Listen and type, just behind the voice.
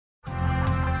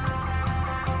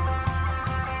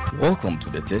Welcome to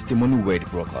the Testimony Word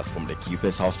broadcast from the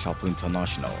Keepers House Chapel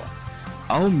International.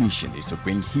 Our mission is to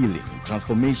bring healing,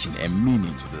 transformation, and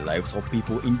meaning to the lives of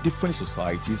people in different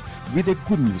societies with the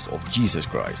good news of Jesus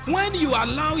Christ. When you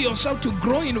allow yourself to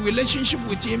grow in relationship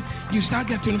with Him, you start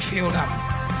getting filled up.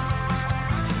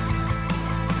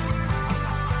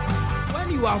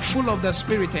 When you are full of the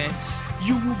Spirit,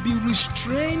 you will be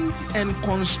restrained and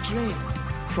constrained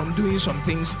from doing some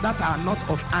things that are not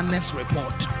of honest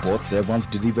report. God's servant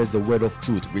delivers the word of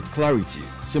truth with clarity,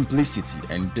 simplicity,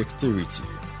 and dexterity.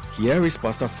 Here is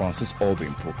Pastor Francis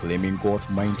Albin proclaiming God's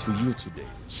mind to you today.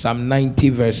 Psalm 90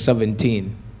 verse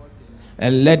 17.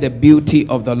 And let the beauty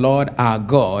of the Lord our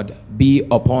God be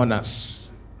upon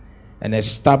us, and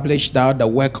establish thou the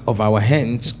work of our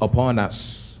hands upon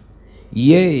us.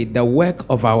 Yea, the work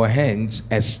of our hands,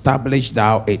 establish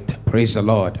thou it. Praise the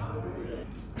Lord.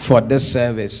 For this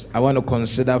service, I want to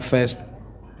consider first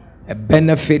a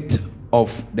benefit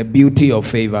of the beauty of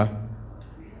favor,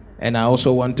 and I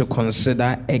also want to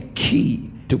consider a key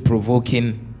to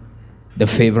provoking the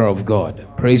favor of God.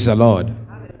 Praise the Lord.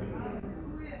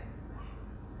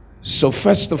 So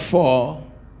first of all,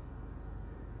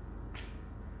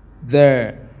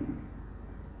 the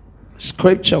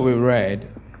scripture we read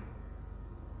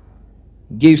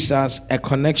gives us a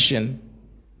connection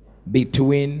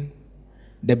between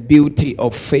the beauty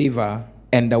of favor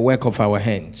and the work of our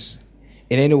hands.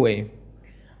 In any way,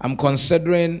 I'm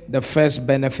considering the first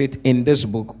benefit in this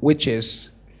book, which is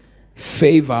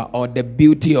favor, or the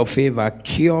beauty of favor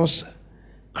cures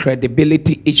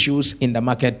credibility issues in the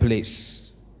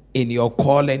marketplace, in your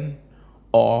calling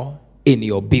or in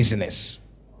your business.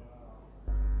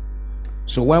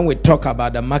 So when we talk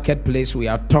about the marketplace, we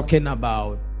are talking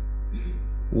about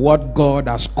what God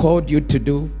has called you to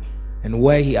do and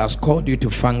where He has called you to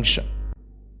function.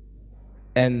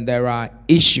 And there are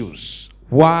issues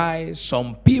why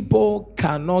some people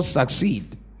cannot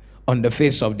succeed on the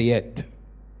face of the earth.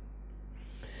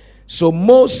 So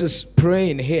Moses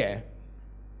praying here,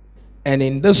 and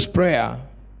in this prayer,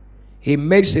 he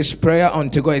makes his prayer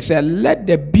unto God. He said, let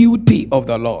the beauty of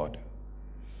the Lord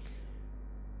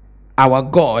our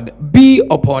God be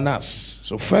upon us.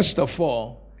 So first of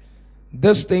all,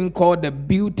 this thing called the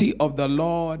beauty of the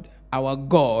Lord our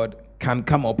God can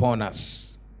come upon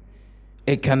us.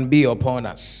 It can be upon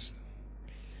us.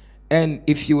 And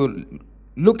if you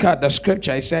look at the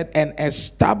scripture, it said, and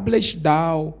establish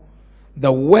thou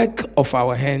the work of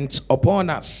our hands upon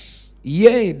us.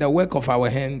 Yea, the work of our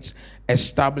hands,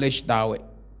 establish thou it.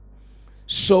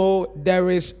 So there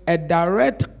is a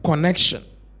direct connection,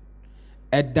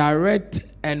 a direct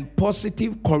and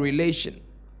positive correlation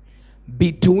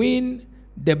between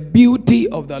the beauty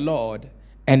of the Lord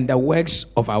and the works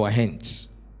of our hands.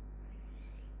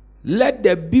 Let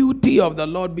the beauty of the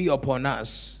Lord be upon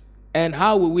us. And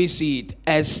how will we see it?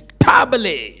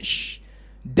 Establish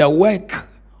the work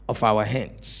of our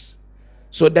hands.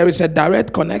 So there is a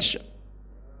direct connection.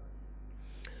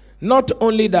 Not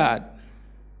only that,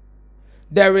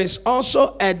 there is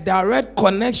also a direct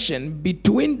connection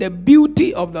between the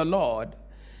beauty of the Lord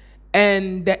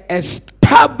and the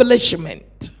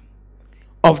establishment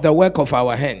of the work of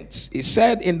our hands. He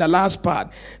said in the last part,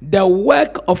 the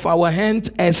work of our hands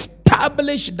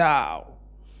establish thou.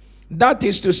 That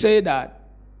is to say that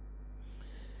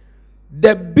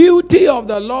the beauty of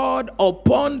the Lord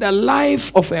upon the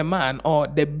life of a man, or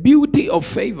the beauty of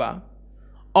favor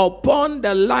upon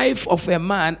the life of a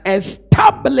man,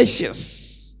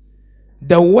 establishes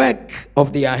the work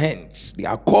of their hands,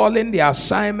 their calling, their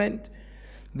assignment,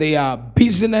 their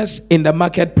business in the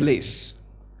marketplace.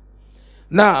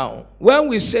 Now, when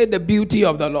we say the beauty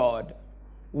of the Lord,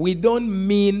 we don't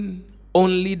mean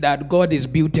only that God is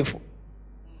beautiful.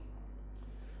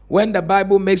 When the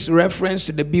Bible makes reference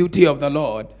to the beauty of the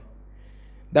Lord,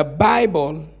 the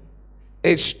Bible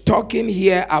is talking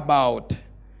here about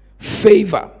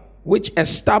favor, which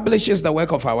establishes the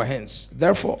work of our hands.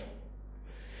 Therefore,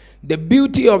 the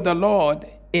beauty of the Lord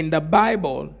in the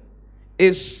Bible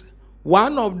is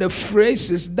one of the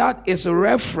phrases that is a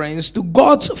reference to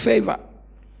God's favor.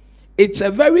 It's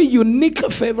a very unique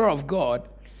favor of God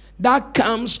that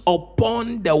comes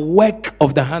upon the work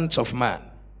of the hands of man.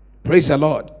 Praise the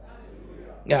Lord.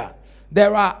 Yeah.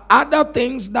 There are other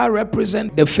things that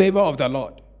represent the favor of the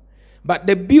Lord. But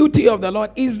the beauty of the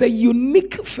Lord is the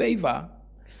unique favor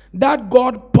that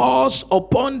God pours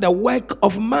upon the work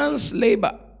of man's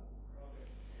labor.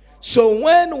 So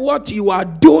when what you are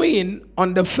doing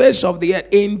on the face of the earth,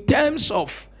 in terms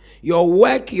of your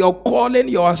work, your calling,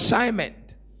 your assignment,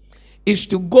 is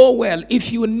to go well,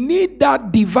 if you need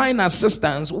that divine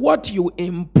assistance, what you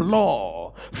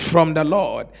implore, from the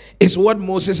Lord is what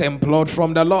Moses implored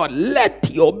from the Lord. Let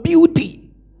your beauty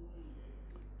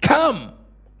come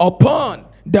upon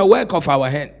the work of our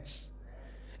hands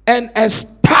and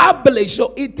establish.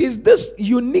 So it is this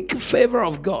unique favor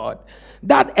of God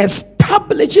that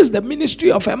establishes the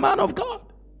ministry of a man of God.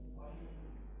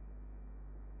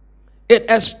 It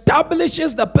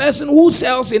establishes the person who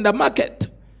sells in the market.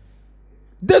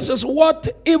 This is what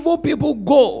evil people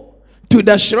go to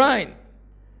the shrine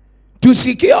to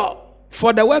secure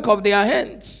for the work of their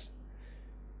hands.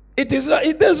 It is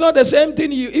not the same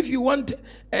thing. If you want,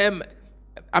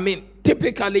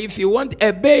 typically, if you want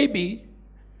a baby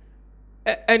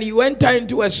and you enter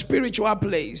into a spiritual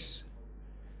place,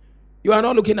 you are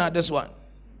not looking at this one.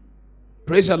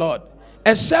 Praise the Lord.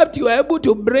 Except you are able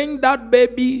to bring that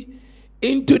baby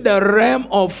into the realm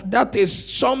of that is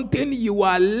something you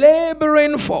are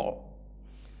laboring for.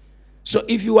 So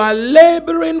if you are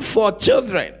laboring for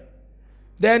children,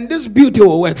 then this beauty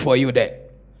will work for you there.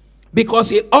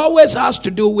 Because it always has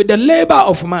to do with the labor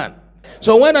of man.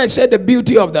 So when I say the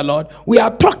beauty of the Lord, we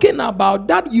are talking about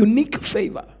that unique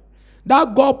favor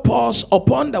that God pours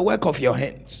upon the work of your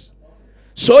hands,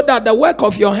 so that the work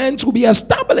of your hands will be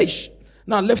established.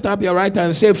 Now lift up your right hand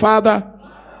and say, Father,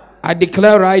 I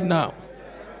declare right now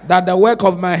that the work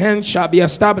of my hands shall be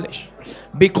established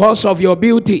because of your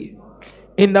beauty.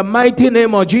 In the mighty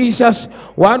name of Jesus.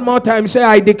 One more time, say,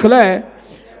 I declare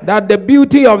that the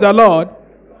beauty of the Lord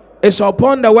is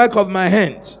upon the work of my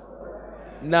hands.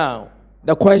 Now,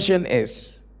 the question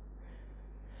is,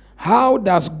 how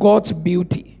does God's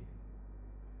beauty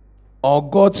or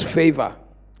God's favor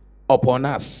upon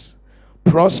us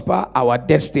prosper our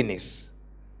destinies,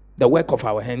 the work of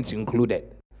our hands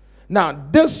included? Now,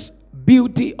 this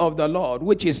beauty of the Lord,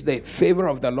 which is the favor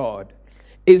of the Lord,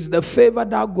 is the favor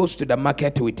that goes to the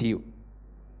market with you.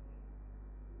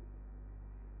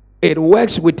 It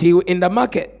works with you in the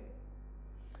market.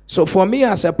 So for me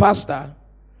as a pastor,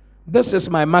 this is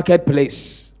my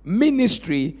marketplace.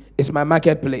 Ministry is my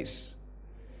marketplace.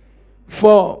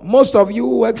 For most of you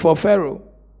who work for Pharaoh,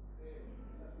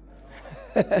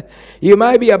 you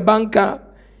might be a banker,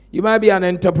 you might be an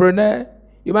entrepreneur,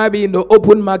 you might be in the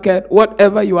open market,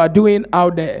 whatever you are doing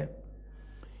out there.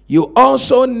 You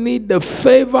also need the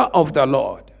favor of the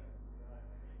Lord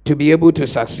to be able to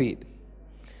succeed.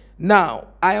 Now,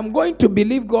 I am going to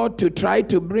believe God to try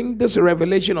to bring this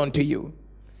revelation unto you.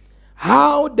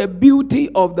 How the beauty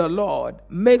of the Lord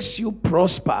makes you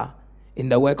prosper in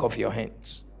the work of your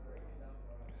hands.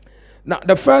 Now,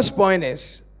 the first point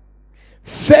is,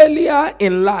 failure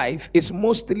in life is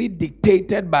mostly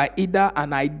dictated by either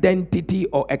an identity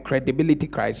or a credibility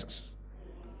crisis.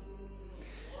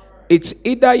 It's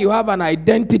either you have an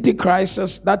identity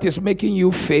crisis that is making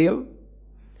you fail,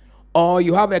 or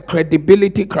you have a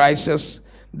credibility crisis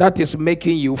that is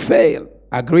making you fail.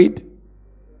 Agreed?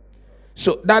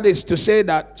 So that is to say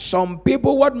that some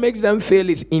people, what makes them fail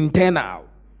is internal.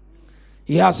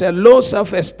 He has a low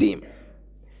self-esteem.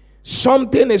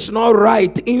 Something is not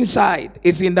right inside.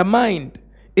 It's in the mind.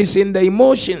 It's in the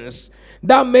emotions.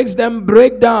 That makes them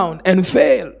break down and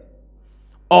fail.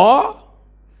 Or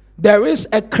there is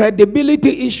a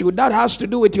credibility issue that has to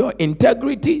do with your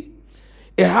integrity.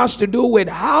 It has to do with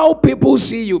how people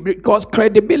see you. Because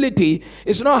credibility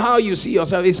is not how you see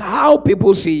yourself. It's how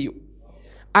people see you.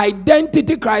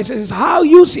 Identity crisis is how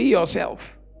you see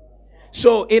yourself.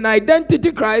 So in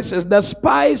identity crisis, the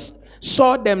spies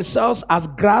saw themselves as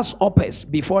grasshoppers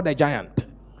before the giant.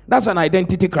 That's an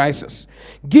identity crisis.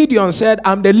 Gideon said,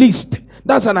 I'm the least.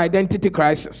 That's an identity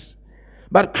crisis.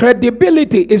 But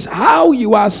credibility is how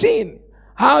you are seen,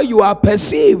 how you are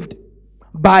perceived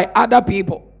by other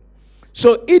people.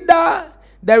 So either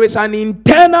there is an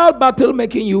internal battle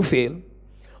making you fail,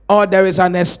 or there is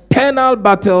an external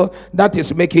battle that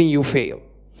is making you fail.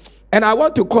 And I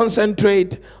want to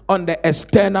concentrate on the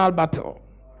external battle,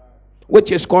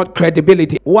 which is called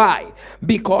credibility. Why?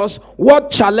 Because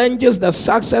what challenges the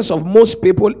success of most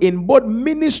people in both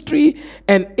ministry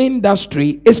and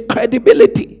industry is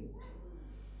credibility.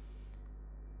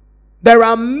 There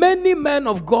are many men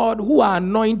of God who are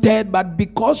anointed, but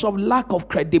because of lack of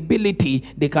credibility,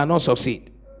 they cannot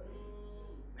succeed.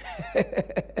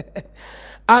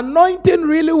 Anointing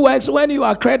really works when you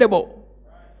are credible.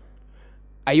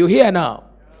 Are you here now?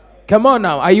 Come on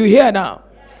now. Are you here now?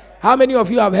 How many of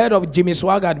you have heard of Jimmy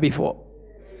Swaggart before?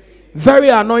 Very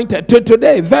anointed.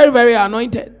 Today, very, very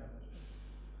anointed.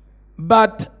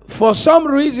 But for some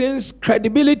reasons,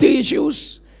 credibility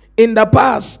issues in the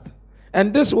past,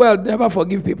 and this world never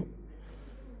forgive people.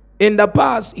 In the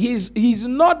past, he's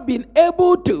not been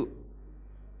able to,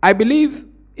 I believe,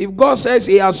 If God says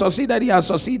he has succeeded, he has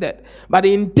succeeded. But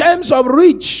in terms of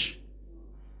reach,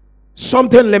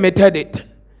 something limited it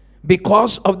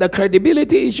because of the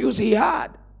credibility issues he had.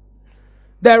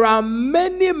 There are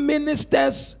many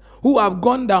ministers who have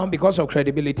gone down because of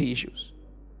credibility issues.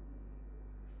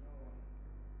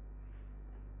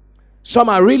 Some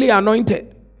are really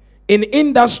anointed. In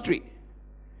industry,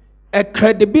 a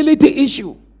credibility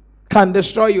issue can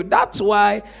destroy you. That's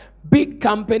why big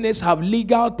companies have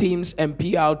legal teams and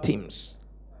PR teams.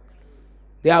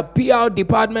 They have PR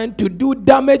department to do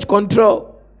damage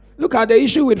control. Look at the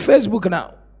issue with Facebook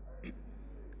now.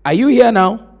 Are you here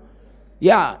now?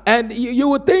 Yeah, and you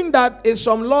would think that it's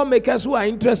some lawmakers who are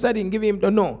interested in giving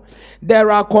him. No,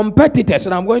 there are competitors,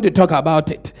 and I'm going to talk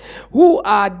about it, who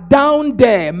are down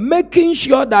there making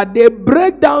sure that they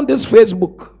break down this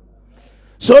Facebook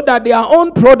so that their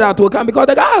own product will come, because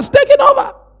the guy has taken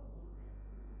over.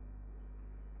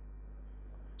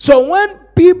 So when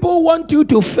people want you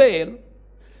to fail,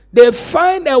 they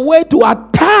find a way to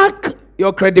attack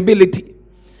your credibility.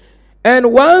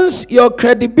 And once your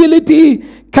credibility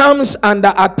comes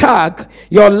under attack,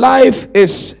 your life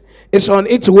is on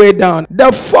its way down.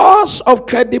 The force of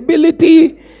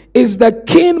credibility is the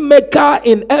kingmaker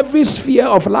in every sphere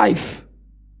of life.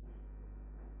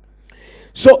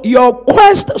 So your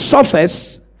quest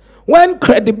suffers when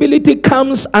credibility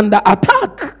comes under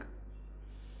attack.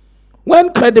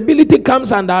 When credibility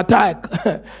comes under attack,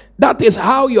 that is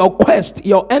how your quest,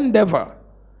 your endeavor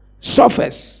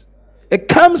suffers. It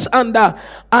comes under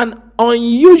an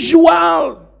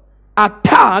unusual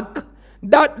attack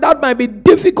that might be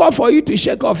difficult for you to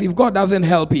shake off if God doesn't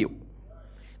help you.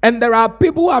 And there are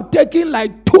people who have taken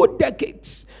like 2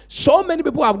 decades. So many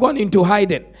people have gone into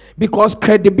hiding because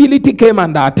credibility came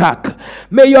under attack.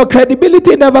 May your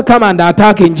credibility never come under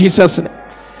attack in Jesus' name.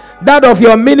 That of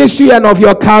your ministry and of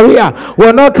your career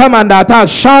will not come under attack.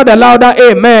 Shout a louder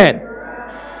amen.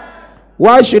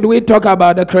 Why should we talk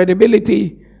about the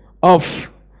credibility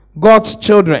of God's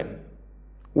children?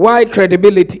 Why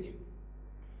credibility?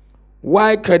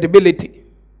 Why credibility?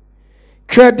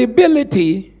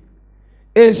 Credibility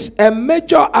is a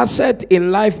major asset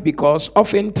in life because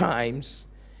oftentimes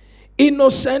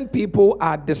innocent people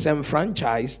are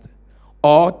disenfranchised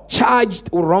or charged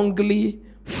wrongly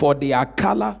for their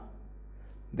color,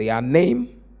 their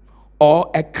name,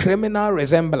 or a criminal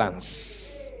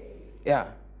resemblance.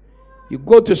 Yeah. You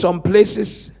go to some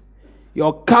places,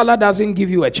 your color doesn't give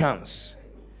you a chance.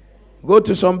 Go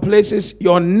to some places,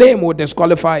 your name will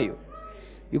disqualify you.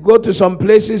 You go to some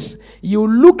places, you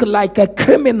look like a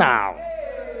criminal.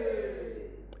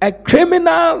 A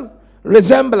criminal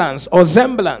resemblance or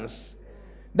semblance.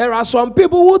 There are some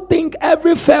people who think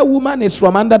every fair woman is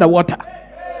from under the water.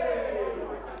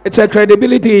 It's a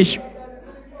credibility issue.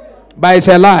 But it's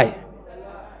a lie.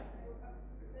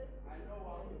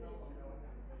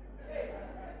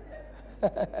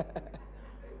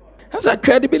 That's a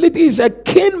credibility is a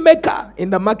kingmaker in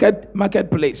the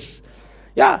marketplace.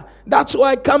 Yeah, that's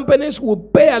why companies will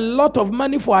pay a lot of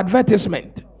money for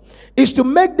advertisement. Is to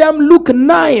make them look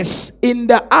nice in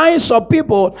the eyes of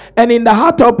people and in the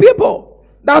heart of people.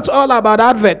 That's all about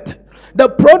advert. The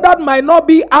product might not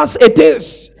be as it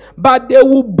is, but they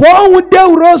will bow their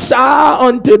rosa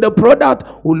until the product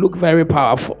will look very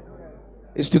powerful.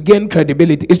 It's to gain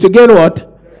credibility. It's to gain what?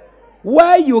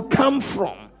 Where you come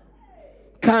from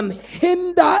can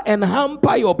hinder and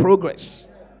hamper your progress.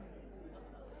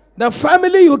 The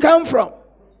family you come from.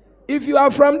 If you are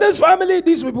from this family,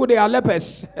 these people, they are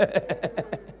lepers.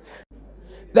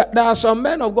 There are some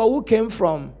men of God who came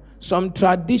from some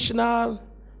traditional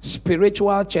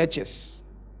spiritual churches.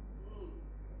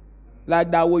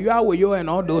 Like that Woyo and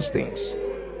all those things.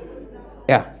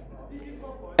 Yeah.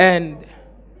 And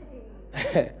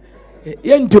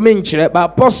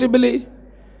but possibly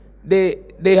they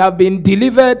have been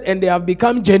delivered and they have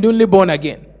become genuinely born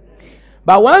again.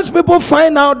 But once people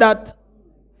find out that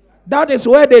that is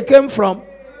where they came from,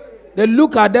 they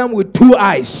look at them with 2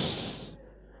 eyes.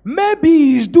 Maybe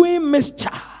he's doing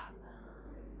mischief.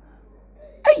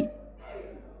 Hey,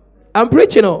 I'm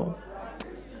preaching. Oh.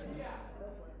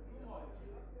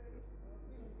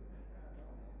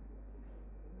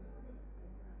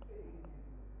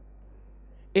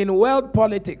 In world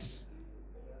politics,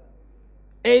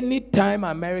 anytime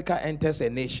America enters a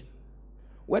nation,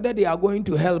 whether they are going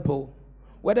to help or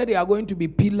whether they are going to be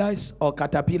pillars or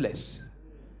caterpillars,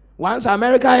 once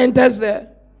America enters there,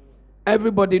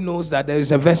 everybody knows that there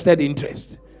is a vested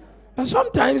interest. But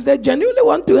sometimes they genuinely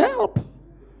want to help.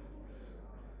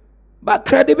 But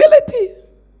credibility.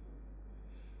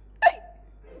 Hey.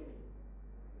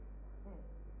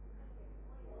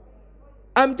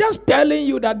 I'm just telling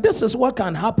you that this is what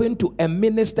can happen to a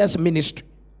minister's ministry.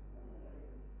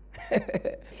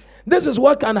 This is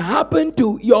what can happen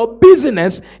to your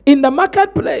business in the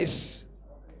marketplace.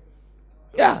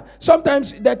 Yeah,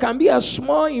 sometimes there can be a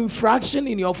small infraction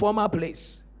in your former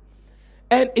place,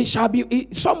 and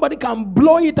somebody can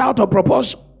blow it out of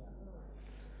proportion,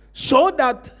 so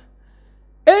that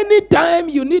anytime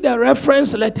you need a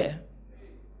reference letter,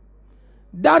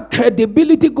 that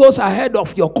credibility goes ahead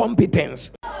of your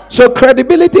competence. So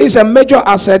credibility is a major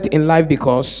asset in life,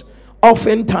 because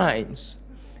oftentimes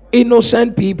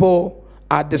innocent people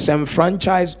are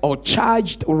disenfranchised or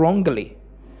charged wrongly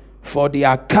for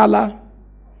their color,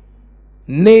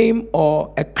 name,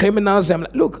 or a criminal's name.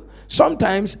 Look,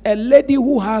 sometimes a lady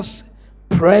who has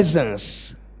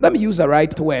presence, let me use the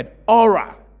right word,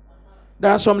 aura.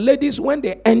 There are some ladies, when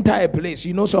they enter a place,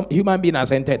 some human being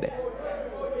has entered there.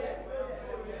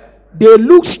 They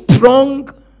look strong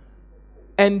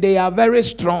and they are very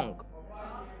strong.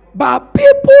 But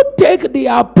people take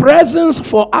their presence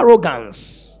for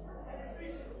arrogance.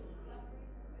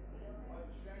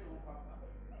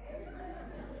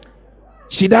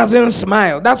 She doesn't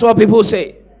smile. That's what people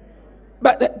say.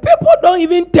 But people don't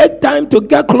even take time to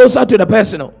get closer to the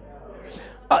person.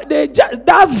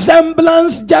 That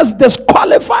semblance just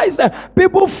disqualifies them.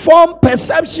 People form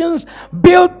perceptions,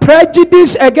 build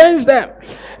prejudice against them.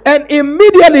 And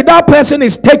immediately that person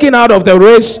is taken out of the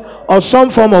race or some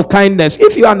form of kindness.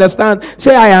 If you understand,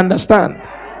 say, I understand.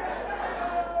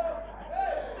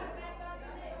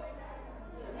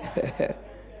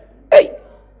 Hey.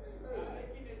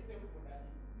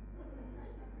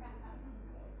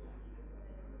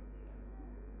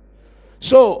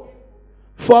 So,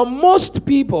 for most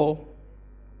people,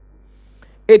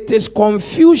 it is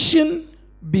confusion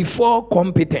before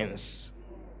competence.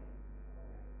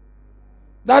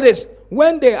 That is,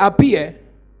 when they appear,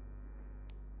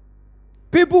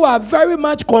 people are very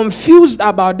much confused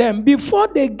about them before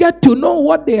they get to know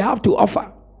what they have to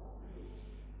offer.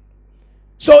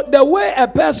 So the way a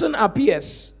person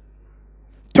appears,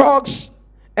 talks,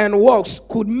 and walks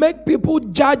could make people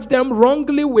judge them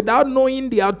wrongly without knowing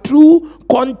their true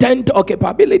content or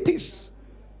capabilities.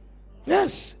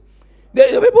 Yes.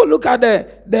 The people look at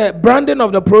the branding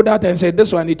of the product and say,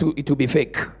 this one it will be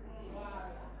fake.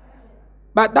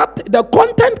 But the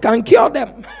content can cure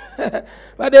them.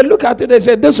 But they look at it, they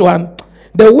say, this one,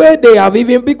 the way they have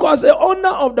even, because the owner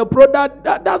of the product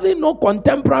that doesn't know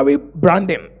contemporary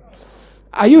branding.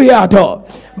 Are you here at all?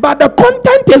 But the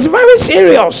content is very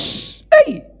serious.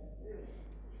 Hey.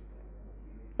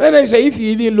 When I say, if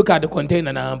you even look at the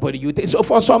container now, so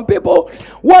for some people,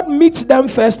 what meets them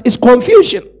first is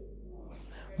confusion.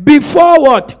 Before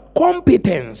what?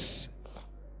 Competence.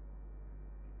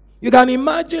 You can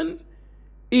imagine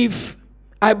if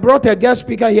I brought a guest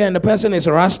speaker here and the person is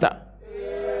Rasta.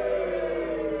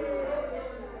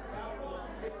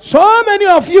 So many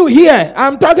of you here,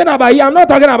 I'm talking about here, I'm not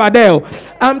talking about there.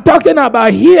 I'm talking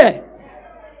about here.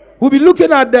 We'll be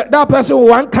looking at that person with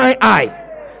one kind eye.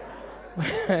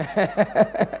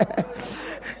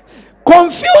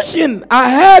 Confusion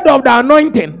ahead of the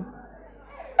anointing.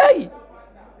 Hey.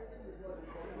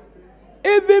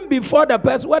 Even before the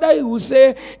person, whether you will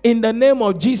say in the name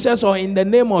of Jesus or in the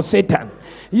name of Satan,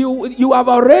 you have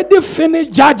already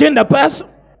finished judging the person.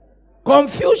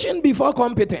 Confusion before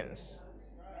competence.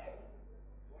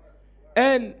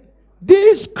 And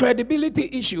these credibility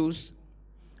issues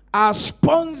are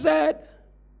sponsored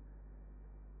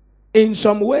in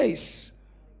some ways.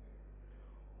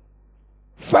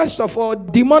 First of all,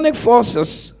 demonic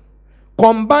forces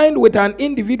combined with an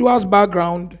individual's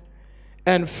background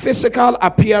and physical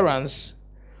appearance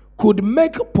could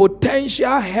make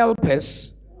potential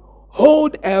helpers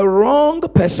hold a wrong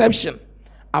perception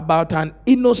about an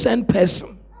innocent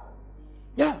person.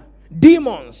 Yeah.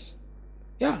 Demons.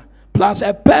 Yeah. Plus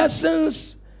a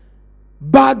person's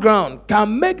background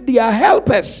can make their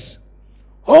helpers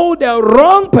hold a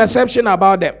wrong perception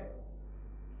about them.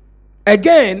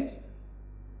 Again,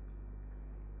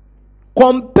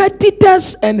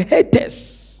 competitors and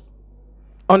haters,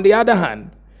 on the other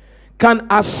hand, can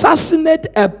assassinate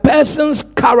a person's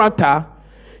character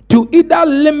to either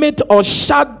limit or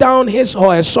shut down his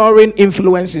or her soaring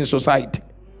influence in society.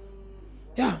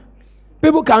 Yeah.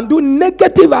 People can do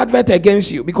negative advert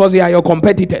against you because they are your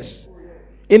competitors.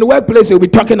 In the workplace, they'll be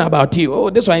talking about you. Oh,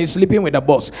 this one is sleeping with the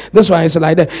boss. This one is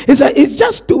like that. It's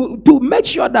just to make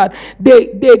sure that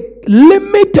they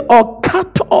limit or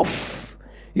cut off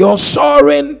your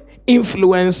soaring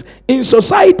influence in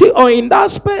society or in that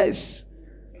space.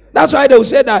 That's why they will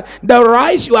say that the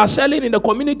rice you are selling in the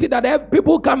community, that have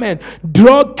people come and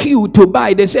draw queue to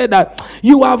buy. They say that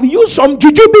you have used some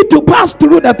jujube to pass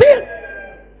through the thing.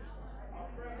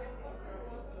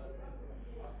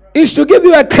 It's to give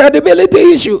you a credibility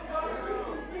issue.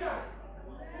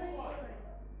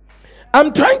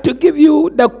 I'm trying to give you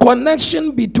the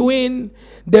connection between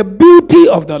the beauty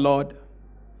of the Lord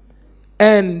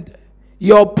and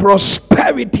your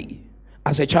prosperity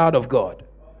as a child of God.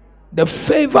 The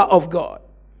favor of God.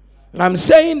 I'm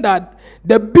saying that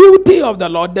the beauty of the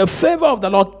Lord, the favor of the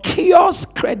Lord cures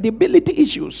credibility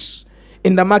issues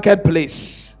in the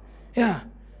marketplace. Yeah.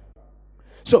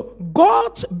 So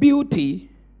God's beauty,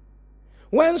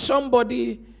 when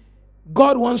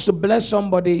God wants to bless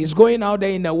somebody, is going out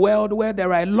there in a world where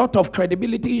there are a lot of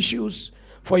credibility issues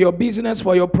for your business,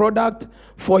 for your product,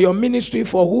 for your ministry,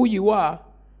 for who you are.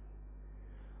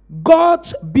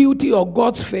 God's beauty or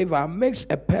God's favor makes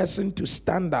a person to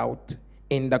stand out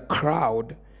in the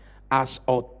crowd as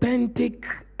authentic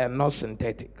and not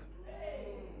synthetic.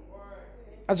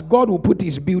 As God will put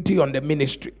his beauty on the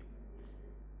ministry.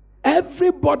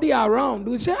 Everybody around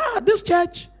will say, this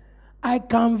church, I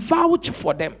can vouch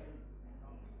for them.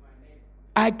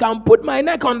 I can put my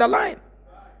neck on the line.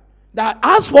 That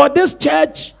as for this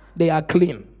church, they are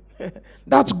clean.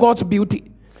 That's God's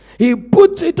beauty. He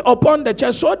puts it upon the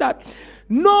church so that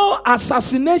no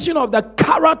assassination of the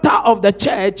character of the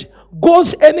church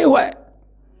goes anywhere.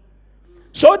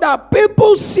 So that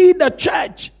people see the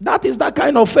church, that is that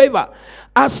kind of favor,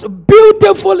 as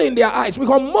beautiful in their eyes.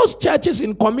 Because most churches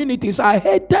in communities are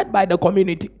hated by the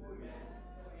community.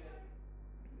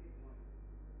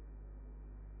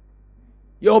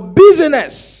 Your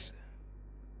business,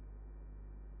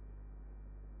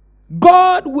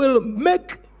 God will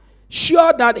make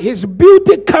sure that his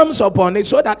beauty comes upon it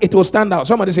so that it will stand out.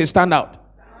 Somebody say stand out.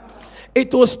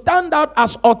 It will stand out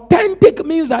as authentic,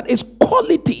 means that it's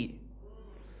quality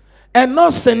and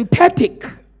not synthetic.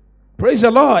 Praise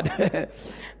the Lord.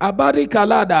 Abadi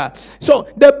Kalada. So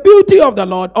the beauty of the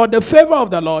Lord or the favor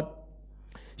of the Lord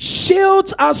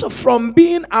shields us from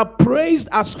being appraised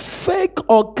as fake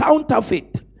or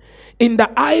counterfeit in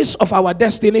the eyes of our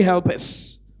destiny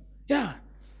helpers. Yeah.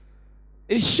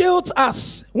 It shields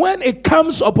us when it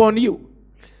comes upon you.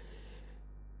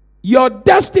 Your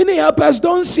destiny helpers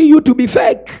don't see you to be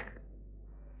fake.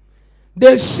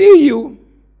 They see you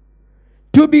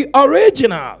to be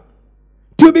original,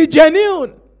 to be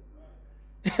genuine.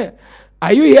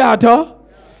 Are you here at all?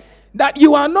 That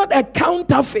you are not a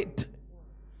counterfeit.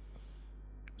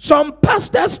 Some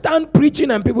pastors stand preaching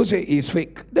and people say it's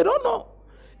fake. They don't know.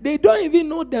 They don't even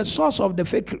know the source of the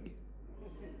fakery.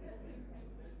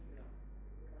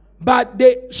 But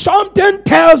something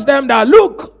tells them that,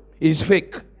 look, it's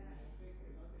fake.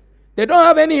 They don't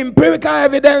have any empirical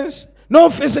evidence,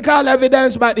 no physical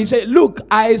evidence, but they say, look,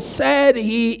 I said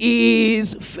he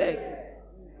is fake.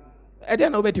 I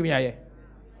didn't know to me here.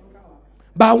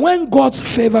 But when God's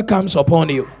favor comes upon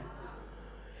you,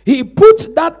 he puts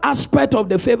that aspect of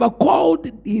the favor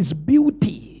called his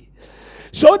beauty,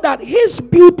 so that his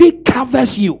beauty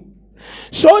covers you.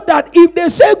 So that if they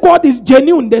say God is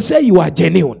genuine, they say you are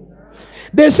genuine.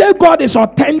 They say God is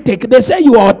authentic, they say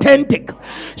you are authentic.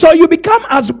 So you become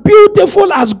as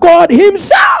beautiful as God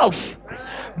himself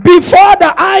before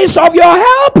the eyes of your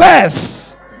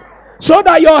helpers. So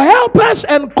that your helpers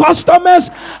and customers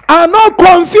are not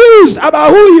confused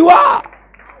about who you are.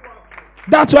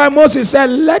 That's why Moses said,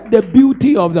 let the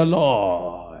beauty of the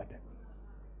Lord.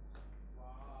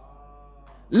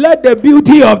 Let the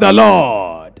beauty of the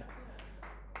Lord.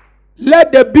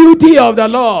 Let the beauty of the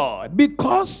Lord.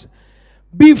 Because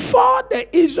before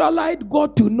the Israelites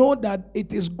got to know that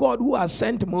it is God who has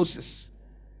sent Moses,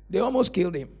 they almost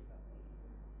killed him.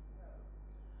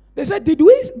 They said, did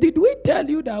we tell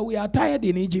you that we are tired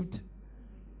in Egypt?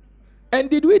 And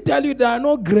did we tell you there are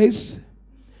no graves?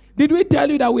 Did we tell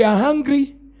you that we are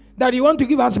hungry? That you want to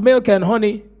give us milk and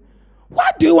honey?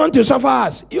 What do you want to suffer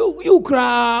us? You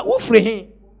cry, who free him?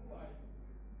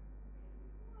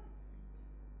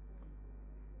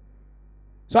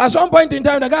 So at some point in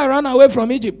time, the guy ran away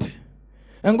from Egypt.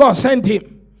 And God sent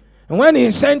him. And when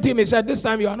he sent him, he said, this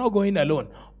time you are not going alone.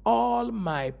 All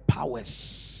my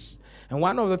powers. And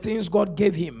one of the things God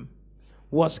gave him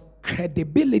was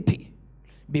credibility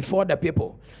before the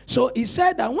people. So he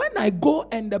said that when I go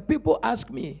and the people ask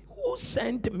me, who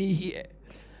sent me here?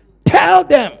 Tell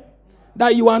them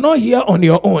that you are not here on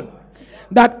your own.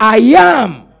 That I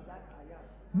am.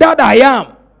 That I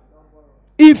am.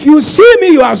 If you see me,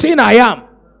 you have seen I am.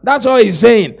 That's all he's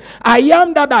saying. I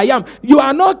am that I am. You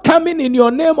are not coming in your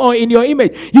name or in your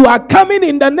image. You are coming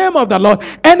in the name of the Lord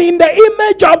and in the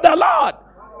image of the Lord.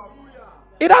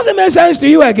 It doesn't make sense to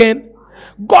you again.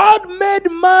 God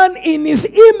made man in his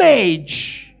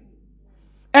image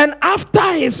and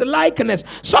after his likeness.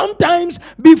 Sometimes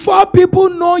before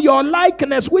people know your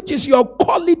likeness, which is your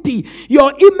quality,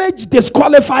 your image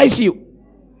disqualifies you.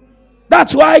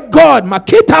 That's why God,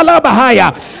 Makitala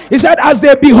Bahaya, he said, as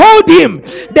they behold him,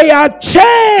 they are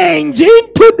changed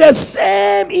into the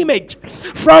same image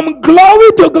from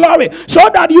glory to glory, so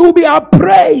that you will be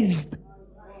appraised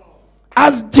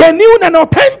as genuine and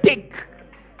authentic,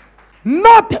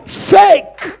 not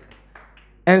fake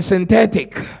and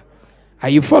synthetic. Are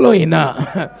you following now?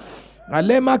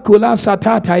 Alema kula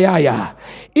satata yaya.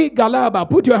 Igalaba,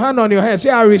 put your hand on your head. Say,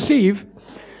 I receive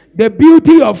the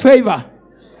beauty of favor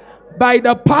by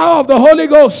the power of the Holy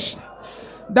Ghost,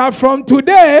 that from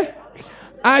today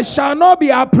I shall not be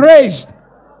appraised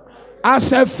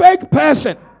as a fake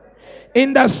person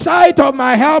in the sight of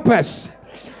my helpers,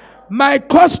 my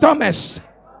customers,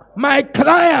 my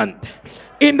client,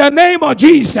 in the name of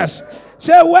Jesus.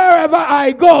 Say, wherever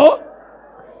I go,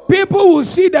 people will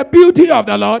see the beauty of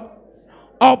the Lord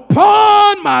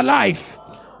upon my life,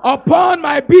 upon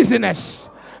my business,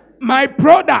 my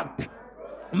product,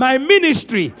 my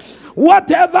ministry,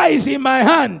 whatever is in my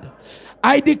hand.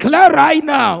 I declare right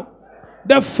now,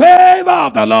 the favor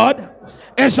of the Lord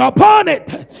is upon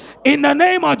it in the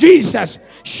name of Jesus.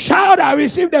 Shout, I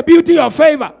receive the beauty of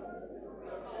favor.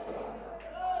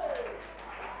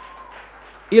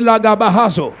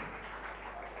 Ilagabahazo.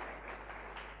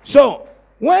 So,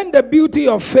 when the beauty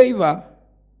of favor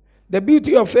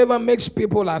makes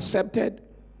people accepted,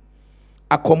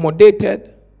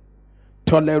 accommodated,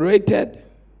 tolerated,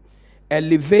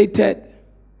 elevated,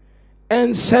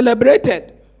 and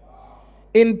celebrated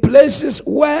in places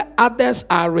where others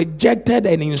are rejected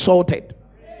and insulted.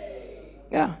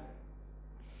 Yeah.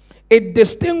 It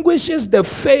distinguishes the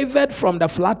favored from the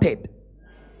flattered.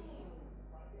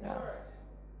 Yeah.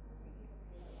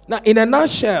 Now, in a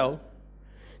nutshell,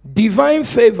 divine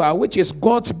favor, which is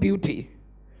God's beauty,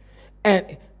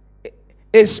 and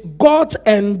is God's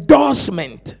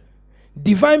endorsement.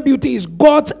 Divine beauty is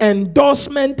God's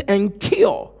endorsement and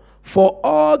cure for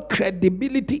all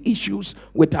credibility issues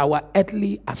with our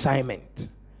earthly assignment.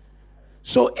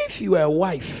 So if you are a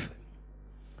wife,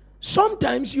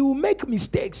 sometimes you make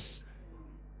mistakes,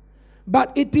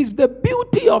 but it is the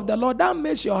beauty of the Lord that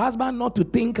makes your husband not to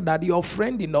think that your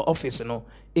friend in the office,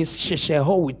 is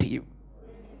shesheho with you.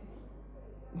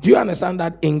 Do you understand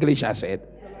that English I said?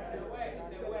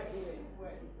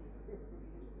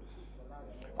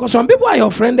 Because some people are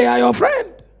your friend, they are your friend.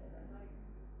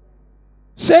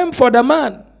 Same for the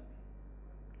man.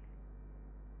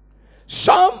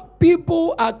 Some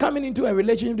people are coming into a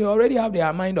relationship, they already have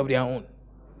their mind of their own.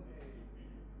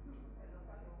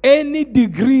 Any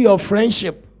degree of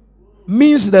friendship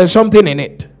means there's something in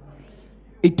it.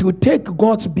 It will take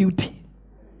God's beauty,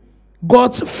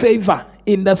 God's favor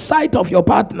in the sight of your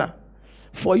partner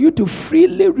for you to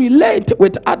freely relate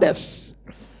with others.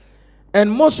 And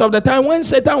most of the time, when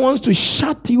Satan wants to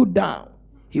shut you down,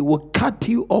 he will cut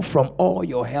you off from all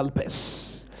your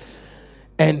helpers.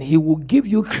 And he will give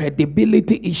you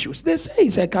credibility issues. They say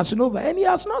he's a Casanova and he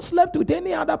has not slept with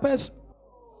any other person.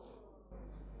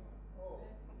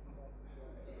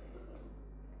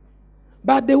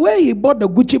 But the way he bought the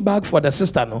Gucci bag for the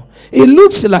sister, it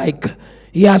looks like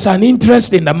he has an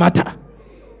interest in the matter.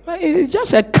 He's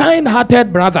just a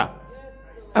kind-hearted brother.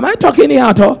 Am I talking here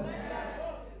at all?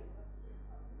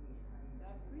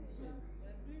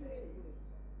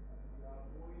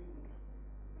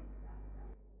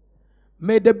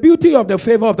 May the beauty of the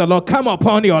favor of the Lord come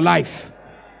upon your life.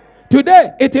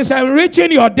 Today, it is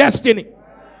enriching your destiny.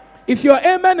 If your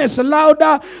amen is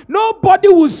louder, nobody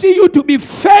will see you to be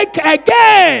fake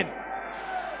again.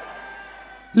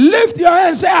 Lift your hand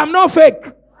and say, I'm not fake.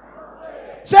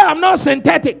 Say, I'm not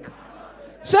synthetic.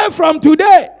 Say, from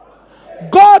today,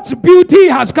 God's beauty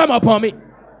has come upon me.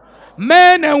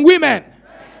 Men and women,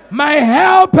 my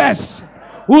helpers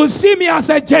will see me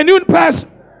as a genuine person.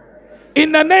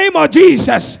 In the name of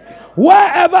Jesus,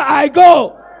 wherever I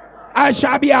go, I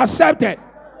shall be accepted,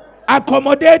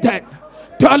 accommodated,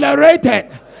 tolerated,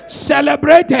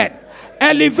 celebrated,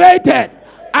 elevated.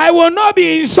 I will not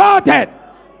be insulted.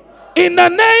 In the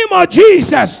name of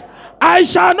Jesus, I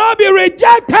shall not be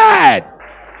rejected.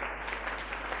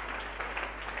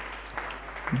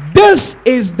 This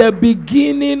is the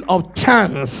beginning of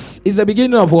chance. Is the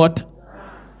beginning of what?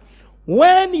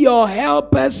 When your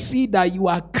helpers see that you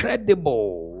are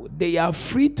credible, they are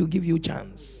free to give you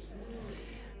chance.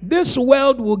 This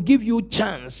world will give you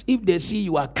chance if they see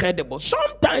you are credible.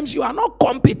 Sometimes you are not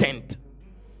competent,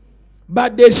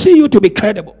 but they see you to be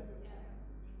credible.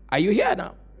 Are you here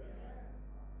now?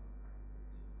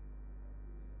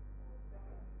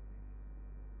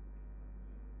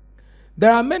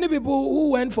 There are many people who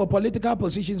went for political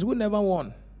positions who never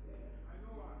won.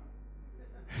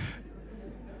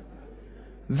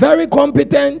 Very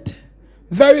competent,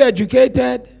 very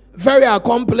educated, very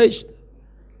accomplished,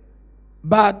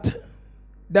 but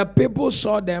the people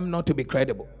saw them not to be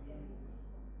credible.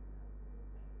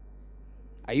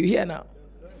 Are you here now?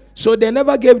 So they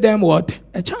never gave them what?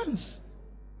 A chance.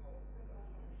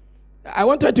 I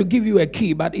wanted to give you a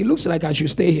key, but it looks like I should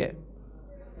stay here.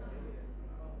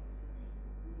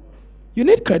 You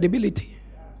need credibility.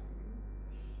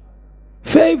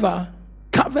 Favor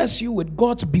covers you with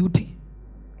God's beauty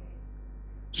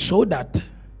so that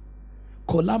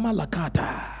Kolama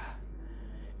Lakata,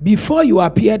 before you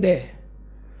appear there,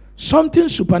 something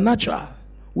supernatural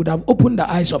would have opened the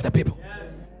eyes of the people.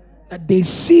 That they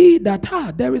see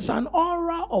that there is an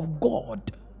aura of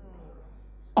God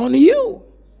on you.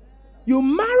 You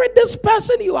married this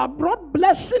person, you have brought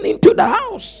blessing into the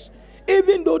house,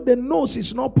 even though the nose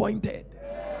is not pointed.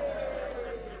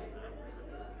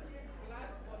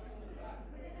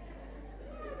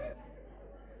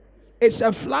 It's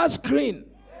a flat screen,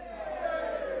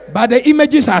 but the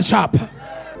images are sharp.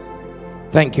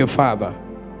 Thank you, Father.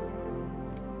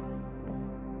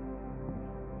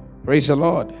 Praise the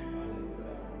Lord.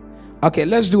 Okay,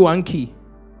 let's do one key.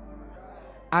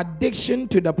 Addiction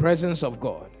to the presence of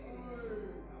God.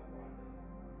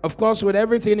 Of course, with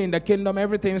everything in the kingdom,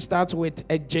 everything starts with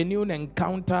a genuine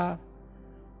encounter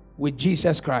with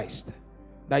Jesus Christ.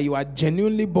 That you are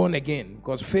genuinely born again,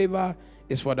 because favor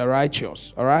is for the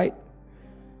righteous. All right?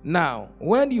 Now,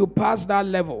 when you pass that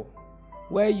level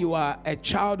where you are a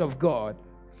child of God,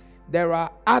 there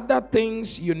are other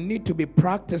things you need to be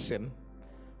practicing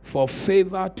for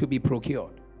favor to be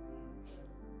procured,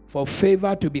 for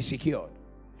favor to be secured.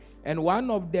 And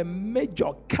one of the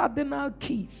major cardinal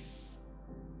keys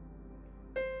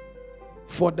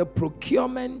for the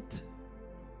procurement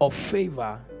of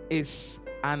favor is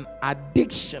an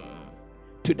addiction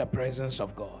to the presence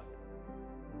of God.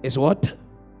 Is what?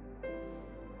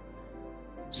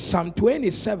 Psalm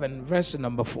 27, verse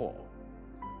number 4.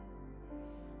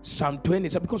 Psalm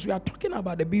 27, because we are talking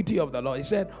about the beauty of the Lord. He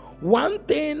said, one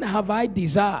thing have I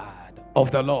desired of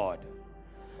the Lord,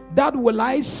 that will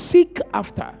I seek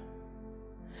after,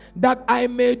 that I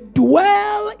may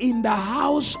dwell in the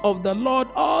house of the Lord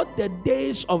all the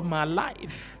days of my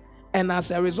life. And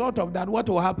as a result of that, what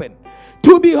will happen?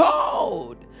 To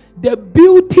behold the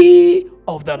beauty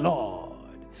of the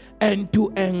Lord and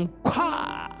to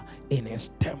inquire in his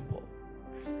temple.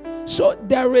 So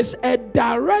there is a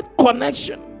direct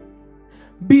connection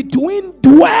between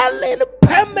dwelling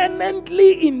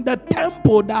permanently in the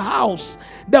temple, the house,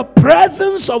 the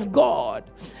presence of God,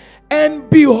 and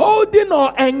beholding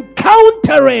or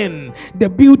encountering the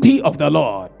beauty of the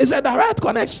Lord. It's a direct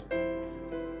connection.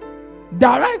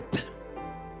 Direct.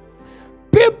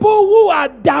 People who are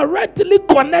directly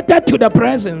connected to the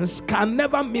presence can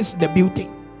never miss the beauty.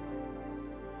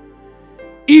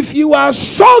 If you are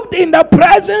soaked in the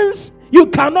presence, you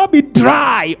cannot be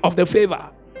dry of the favor.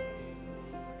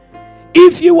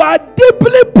 If you are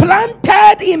deeply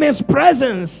planted in his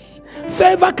presence,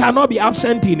 favor cannot be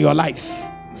absent in your life.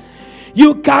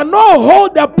 You cannot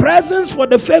hold the presence for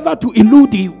the favor to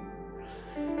elude you.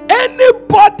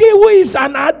 Anybody who is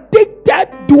an addicted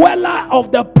dweller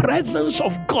of the presence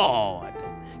of God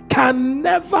can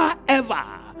never ever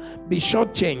be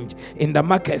shortchanged in the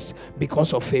markets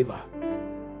because of favor.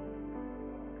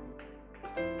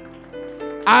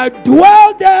 I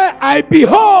dwell there, I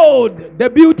behold the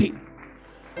beauty.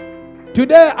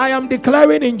 Today I am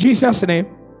declaring in Jesus' name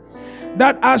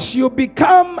that as you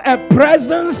become a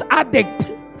presence addict,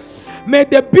 may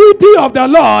the beauty of the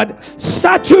Lord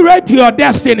saturate your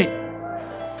destiny.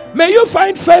 May you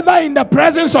find favor in the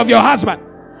presence of your husband,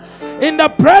 in the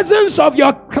presence of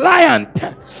your client.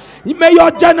 May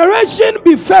your generation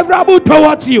be favorable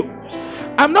towards you.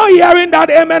 I'm not hearing that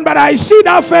amen, but I see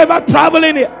that favor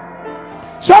traveling here.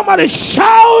 Somebody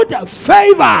shout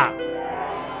favor.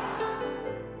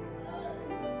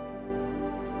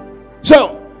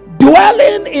 So,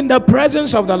 dwelling in the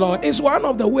presence of the Lord is one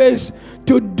of the ways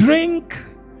to drink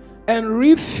and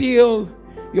refill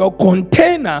your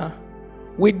container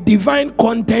with divine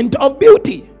content of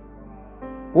beauty.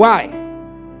 Why?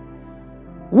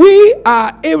 We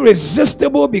are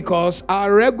irresistible because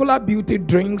our regular beauty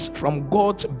drinks from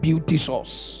God's beauty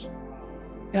source.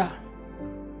 Yeah.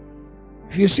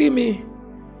 If you see me,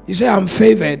 you say I'm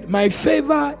favored. My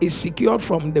favor is secured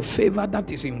from the favor that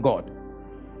is in God.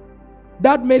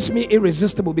 That makes me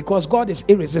irresistible because God is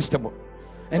irresistible.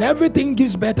 And everything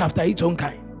gives birth after its own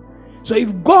kind. So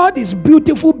if God is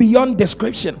beautiful beyond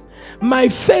description, my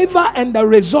favor and the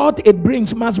result it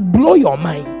brings must blow your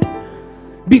mind.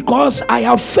 Because I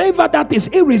have favor that is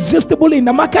irresistible in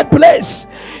the marketplace.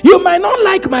 You might not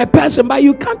like my person, but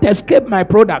you can't escape my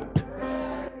product.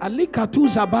 Alikatu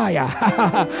Zabaya.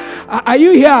 Are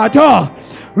you here at all?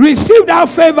 Receive that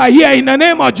favor here in the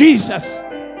name of Jesus.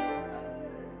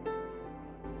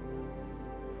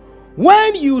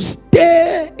 When you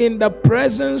stay in the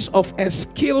presence of a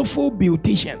skillful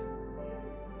beautician,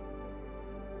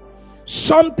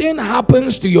 something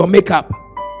happens to your makeup.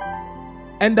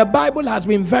 And the Bible has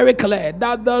been very clear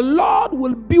that the Lord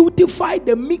will beautify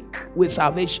the meek with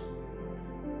salvation.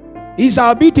 He's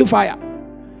our beautifier.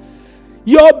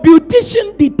 Your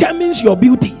beautician determines your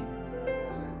beauty.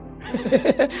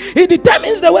 He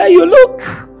determines the way you look.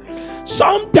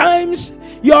 Sometimes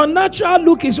your natural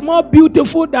look is more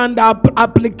beautiful than the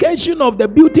application of the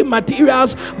beauty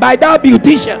materials by that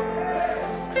beautician.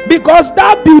 Because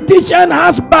that beautician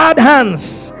has bad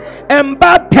hands and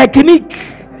bad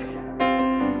technique.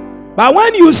 But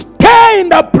when you stay in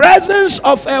the presence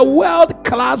of a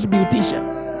world-class beautician,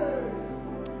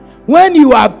 when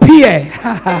you appear,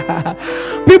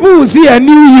 people will see a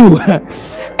new you,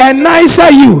 a nicer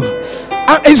you.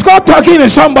 Is God talking to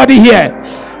somebody here?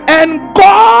 And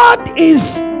God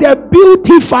is the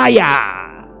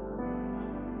beautifier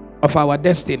of our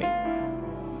destiny.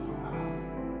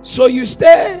 So you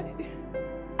stay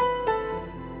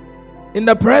in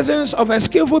the presence of a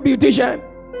skillful beautician.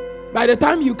 By the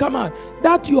time you come out,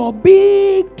 that your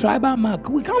big tribal mark,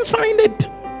 we can't find it.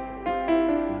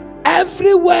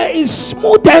 Everywhere is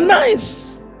smooth and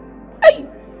nice. Hey,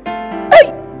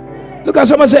 hey. Look at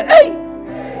someone say, hey.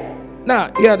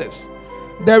 Now, hear this.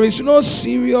 There is no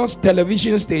serious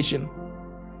television station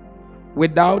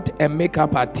without a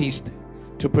makeup artist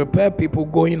to prepare people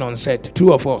going on set.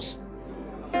 True or false?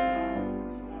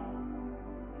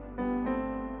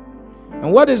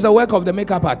 And what is the work of the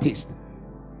makeup artist?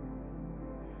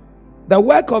 The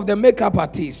work of the makeup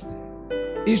artist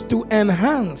is to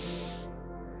enhance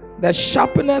the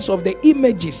sharpness of the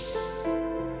images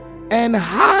and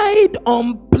hide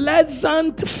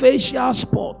unpleasant facial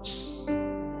spots.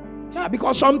 Yeah,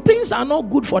 because some things are not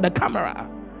good for the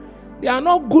camera. They are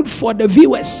not good for the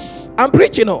viewers. I'm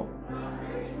preaching, oh.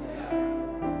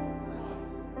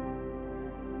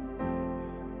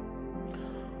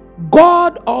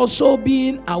 God also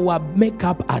being our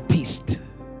makeup artist.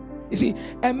 You see,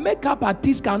 a makeup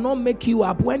artist cannot make you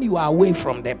up when you are away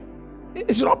from them.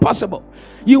 It's not possible.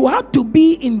 You have to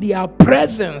be in their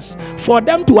presence for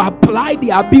them to apply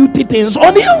their beauty things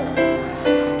on you.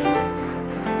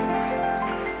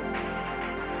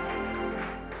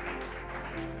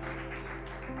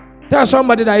 Tell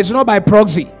somebody that it's not by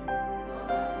proxy,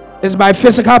 it's by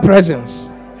physical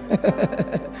presence.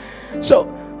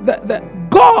 So the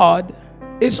God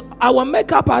is our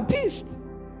makeup artist.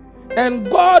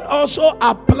 And God also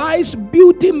applies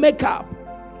beauty makeup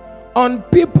on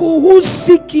people who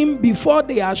seek Him before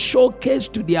they are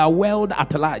showcased to their world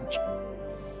at large.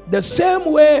 The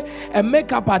same way a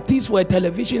makeup artist for a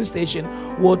television station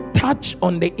will touch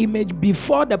on the image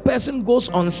before the person goes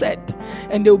on set,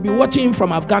 and they'll be watching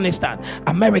from Afghanistan,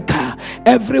 America,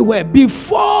 everywhere,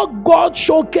 before God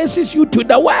showcases you to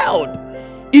the world.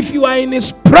 If you are in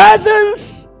His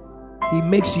presence, He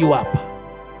makes you up.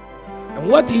 And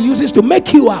what He uses to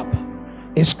make you up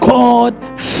is called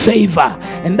favor.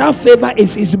 And that favor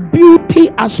is His beauty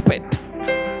aspect.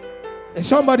 Is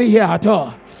somebody here at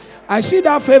all? I see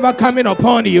that favor coming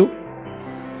upon you.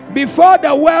 Before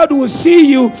the world will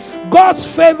see you, God's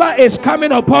favor is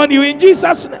coming upon you in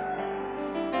Jesus' name.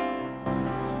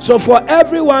 So for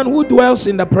everyone who dwells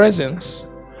in the presence,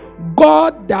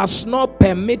 God does not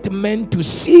permit men to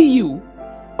see you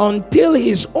until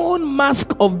His own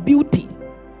mask of beauty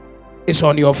is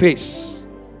on your face.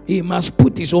 He must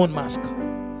put His own mask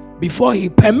before He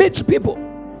permits people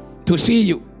to see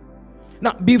you.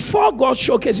 Now, before God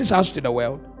showcases us to the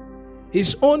world,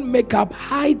 His own makeup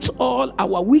hides all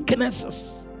our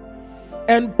weaknesses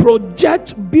and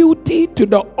projects beauty to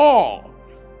the awe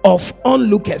of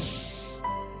onlookers.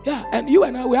 Yeah, and you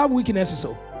and I, we have weaknesses.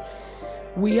 So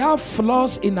we have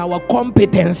flaws in our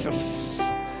competences.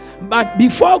 But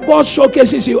before God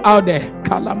showcases you out there,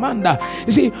 Kalamanda,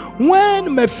 you see,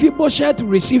 when Mephibosheth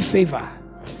received favor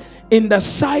in the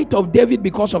sight of David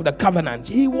because of the covenant,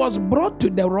 he was brought to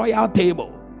the royal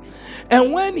table.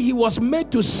 And when he was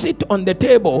made to sit on the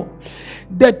table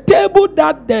that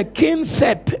the king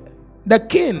set, the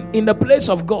king in the place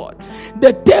of God,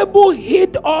 the table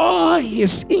hid all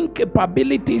his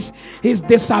incapabilities, his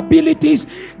disabilities.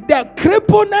 The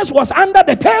crippleness was under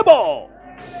the table.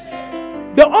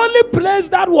 The only place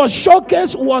that was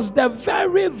showcased was the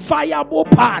very viable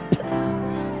part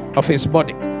of his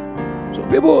body. So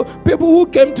people who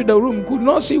came to the room could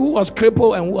not see who was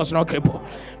crippled and who was not crippled,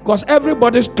 because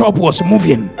everybody's top was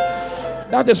moving.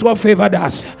 That is what favor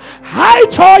does.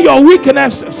 Hide all your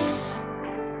weaknesses.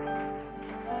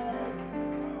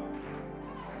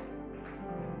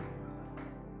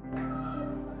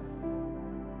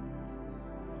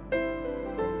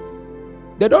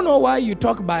 They don't know why you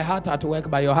talk by heart at work,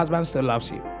 but your husband still loves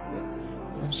you.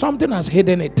 Something has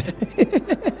hidden it.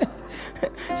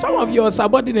 Some of your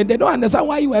subordinates, they don't understand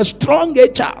why you are a strong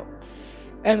HR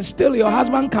and still your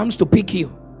husband comes to pick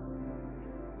you.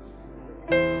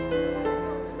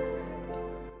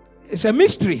 It's a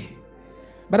mystery.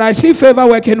 But I see favor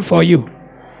working for you.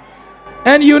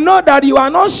 And you know that you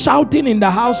are not shouting in the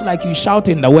house like you shout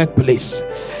in the workplace.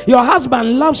 Your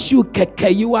husband loves you,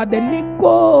 keke. You are the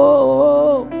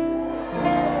Nico.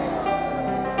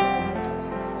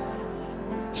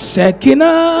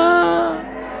 Sekina.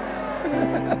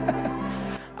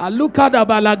 Alukada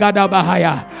balagada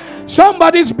bahaya.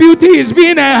 Somebody's beauty is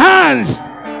being enhanced.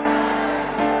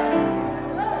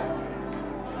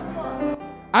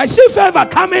 I see favor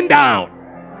coming down.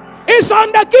 It's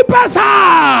on the keeper's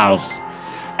house.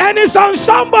 And it's on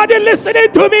somebody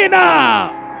listening to me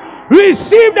now.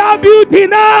 Receive that beauty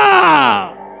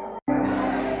now.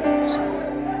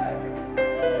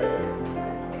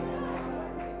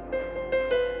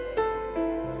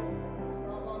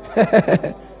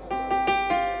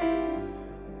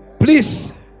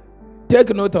 Please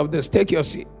take note of this. Take your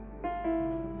seat.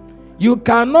 You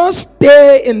cannot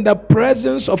stay in the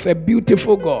presence of a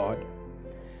beautiful God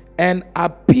and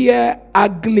appear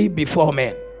ugly before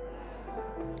men.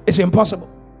 It's impossible.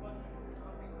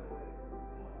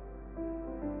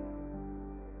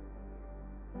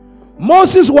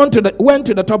 Moses went to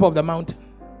the top of the mountain.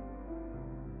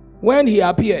 When he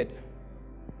appeared,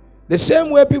 the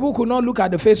same way people could not look at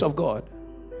the face of God,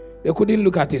 they couldn't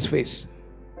look at his face.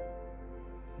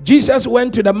 Jesus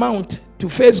went to the mount to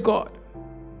face God.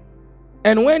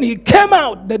 And when he came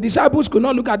out, the disciples could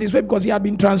not look at his face because he had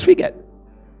been transfigured.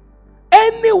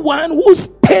 Anyone who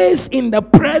stays in the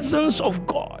presence of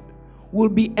God will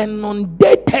be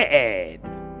inundated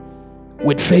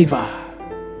with favor,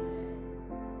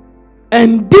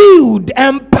 endued,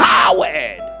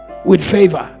 empowered with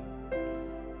favor.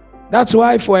 That's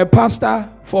why for a pastor,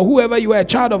 for whoever you are, a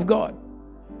child of God,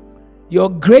 your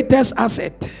greatest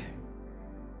asset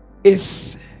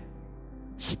is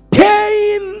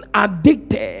staying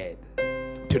addicted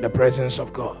to the presence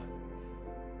of God.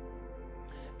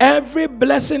 Every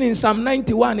blessing in Psalm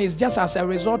 91 is just as a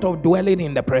result of dwelling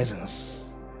in the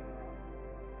presence.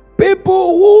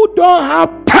 People who don't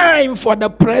have time for the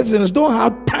presence don't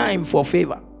have time for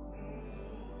favor.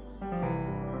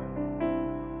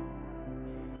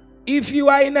 If you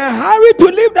are in a hurry to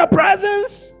leave the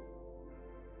presence,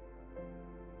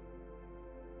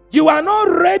 you are not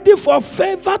ready for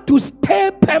favor to stay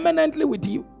permanently with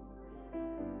you.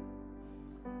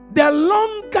 The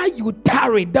longer you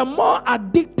tarry, the more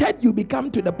addicted you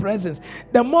become to the presence,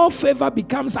 the more favor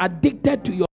becomes addicted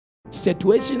to your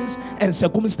situations and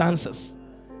circumstances.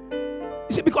 You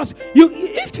see, because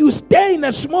if you stay in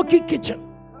a smoky kitchen,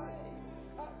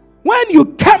 when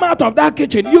you come out of that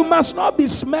kitchen, you must not be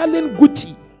smelling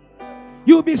Gucci.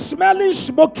 You'll be smelling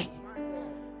smoky.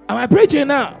 Am I preaching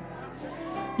now?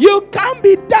 You can't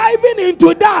be diving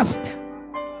into dust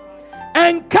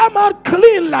and come out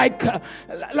clean like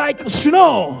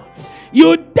snow.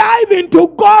 You dive into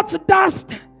God's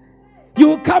dust,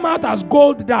 you come out as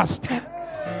gold dust.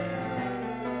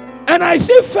 And I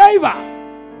see favor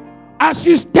as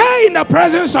you stay in the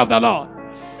presence of the Lord.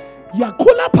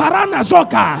 Yakula parana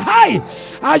zoka. Hi.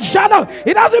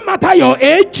 It doesn't matter your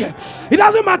age. It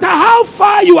doesn't matter how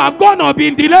far you have gone or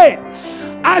been delayed.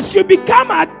 As you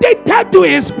become addicted to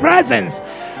his presence,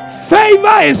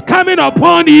 favor is coming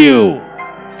upon you.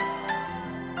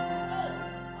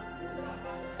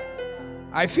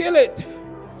 I feel it.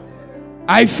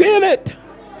 I feel it.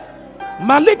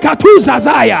 Malikatu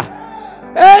Zazaya.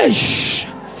 Hey, shh.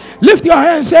 Lift your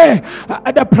hand and say,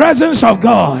 the presence of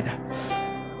God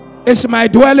is my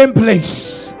dwelling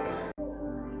place.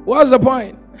 What's the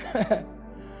point?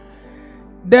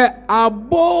 The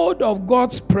abode of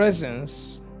God's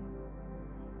presence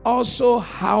also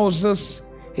houses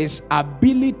his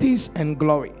abilities and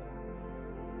glory.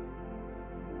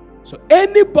 So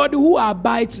anybody who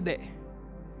abides there,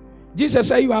 Jesus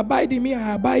said, you abide in me,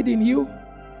 I abide in you,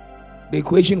 the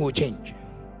equation will change.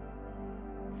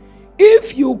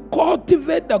 If you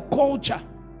cultivate the culture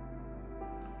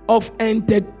of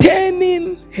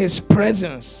entertaining his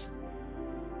presence,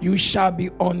 you shall be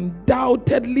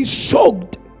undoubtedly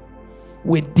soaked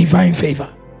with divine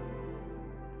favor.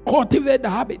 Cultivate the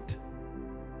habit,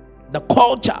 the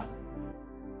culture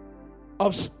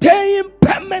of staying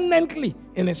permanently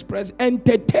in His presence.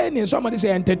 Entertaining, somebody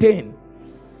say entertain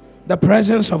the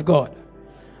presence of God.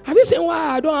 Have you seen why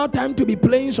I don't have time to be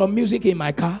playing some music in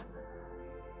my car?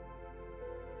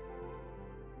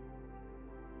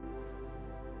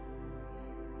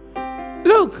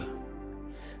 Look,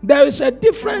 there is a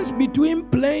difference between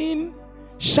playing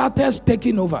Shatters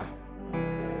Taking Over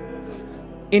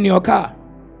in your car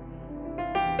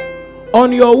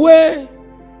on your way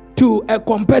to a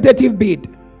competitive bid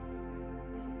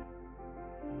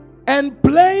and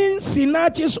playing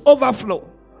Sinach's Overflow,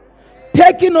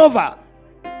 Taking Over,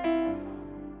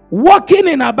 walking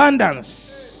in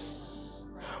abundance,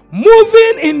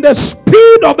 moving in the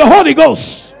speed of the Holy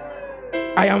Ghost.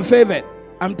 I am favored,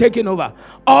 I'm taking over.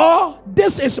 Or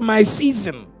this is my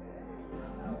season.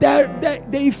 The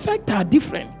effects are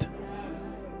different.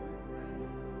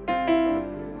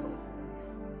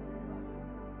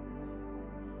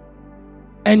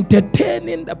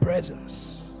 Entertaining the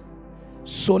presence.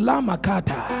 Sola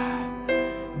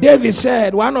Makata. David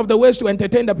said one of the ways to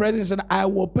entertain the presence is that I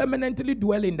will permanently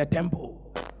dwell in the temple.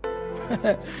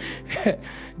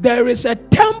 There is a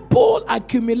temple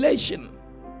accumulation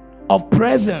of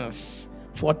presence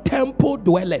for temple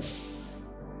dwellers.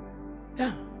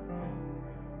 Yeah.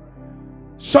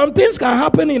 Some things can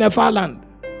happen in a far land,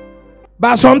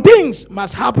 but some things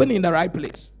must happen in the right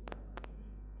place.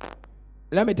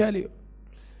 Let me tell you.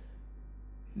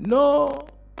 No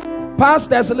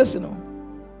pastors, listen.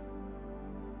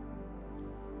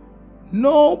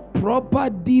 No proper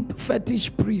deep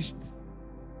fetish priest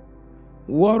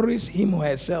worries him or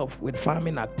herself with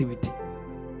farming activity.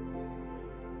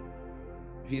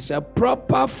 If he's a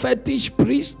proper fetish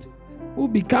priest who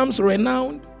becomes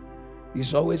renowned,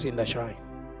 he's always in the shrine,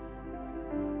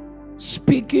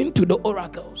 speaking to the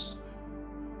oracles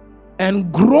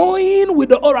and growing with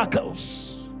the oracles.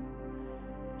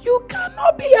 You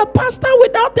cannot be a pastor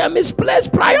without a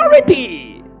misplaced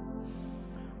priority.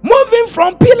 Moving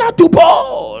from pillar to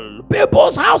pole,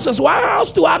 people's houses, one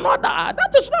house to another.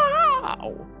 That is not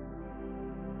how.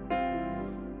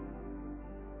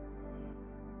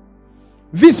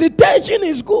 Visitation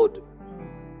is good,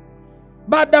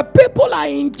 but the people are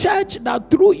in church that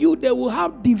through you they will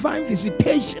have divine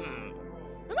visitation.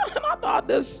 Not all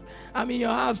this. I'm in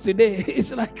your house today.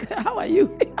 It's like, how are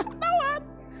you?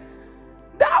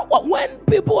 That when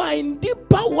people are in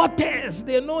deeper waters,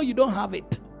 they know you don't have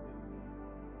it.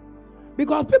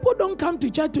 Because people don't come to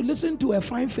church to listen to a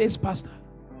fine-faced pastor.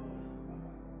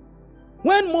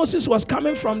 When Moses was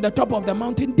coming from the top of the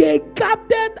mountain, they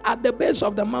gathered at the base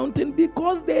of the mountain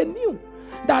because they knew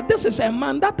that this is a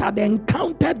man that had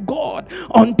encountered God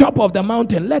on top of the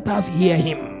mountain. Let us hear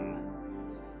him.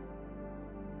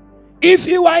 If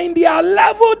you are in their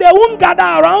level, they won't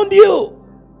gather around you.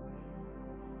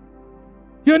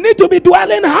 You need to be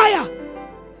dwelling higher.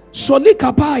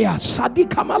 Solikapaya,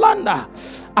 Sadika Malanda,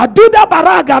 Aduda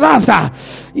Baragaraza,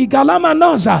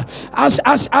 Igalamanoza.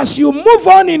 As you move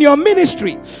on in your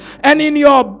ministry and in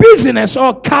your business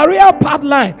or career path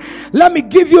line, let me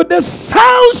give you this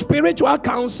sound spiritual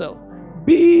counsel.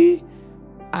 Be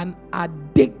an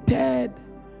addicted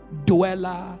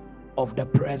dweller of the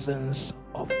presence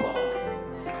of God.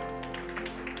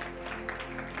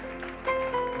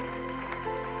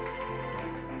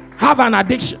 Have an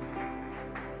addiction.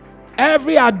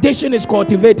 Every addiction is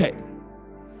cultivated.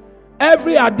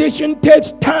 Every addiction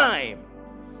takes time.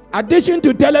 Addiction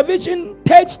to television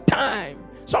takes time.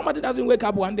 Somebody doesn't wake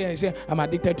up one day and say, I'm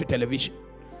addicted to television.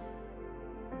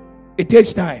 It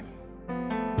takes time.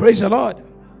 Praise the Lord.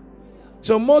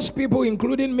 So most people,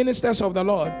 including ministers of the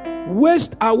Lord,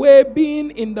 waste away being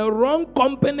in the wrong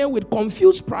company with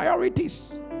confused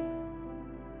priorities.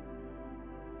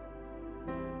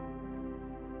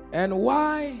 And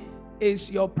why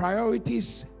is your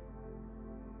priorities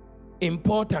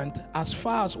important as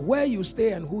far as where you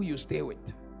stay and who you stay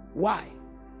with? Why?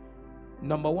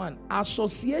 Number one,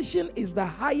 association is the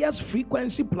highest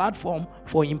frequency platform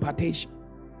for impartation.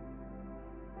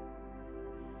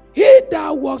 He that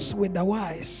walks with the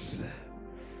wise,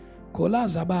 Kola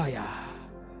Zabaya,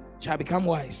 shall become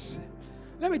wise.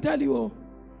 Let me tell you,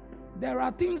 there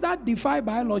are things that defy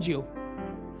biology.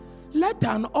 Let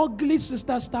an ugly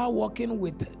sister start working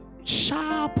with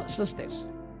sharp sisters,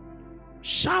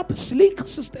 sharp, sleek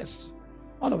sisters.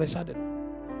 All of a sudden,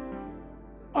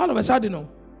 no.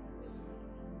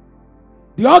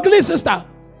 The ugly sister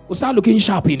will start looking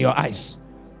sharp in your eyes.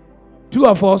 True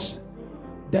of us,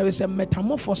 there is a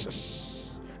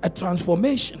metamorphosis, a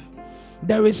transformation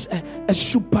There is a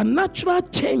supernatural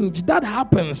change that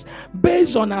happens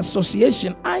based on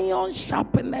association. Iron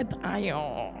sharpeneth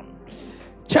iron.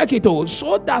 Check it out.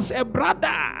 So does a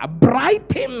brother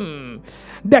brighten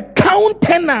the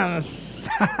countenance.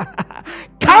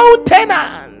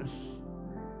 Countenance.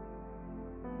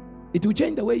 It will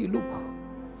change the way you look,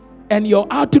 and your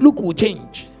outlook will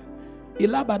change.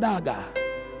 Ilabadaga,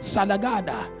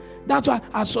 Salagada. That's why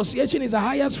association is the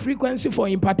highest frequency for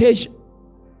impartation.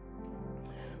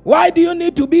 Why do you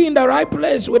need to be in the right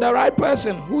place with the right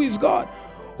person, who is God?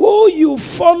 Who you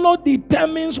follow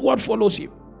determines what follows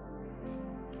you.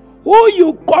 Who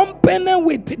you company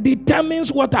with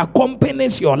determines what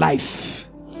accompanies your life.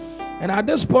 And at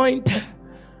this point,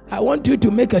 I want you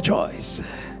to make a choice.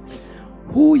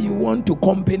 Who you want to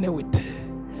company with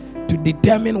to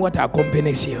determine what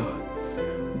accompanies you.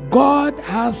 God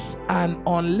has an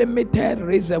unlimited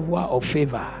reservoir of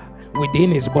favor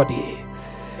within his body.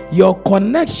 Your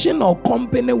connection or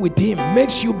company with him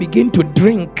makes you begin to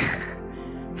drink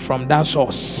from that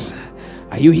source.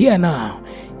 Are you here now?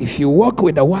 If you walk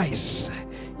with the wise,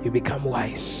 you become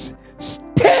wise.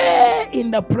 Stay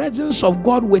in the presence of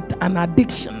God with an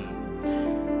addiction,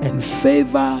 and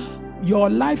favor, your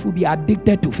life will be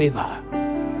addicted to favor.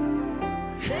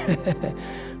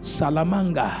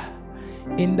 Salamanga.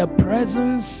 In the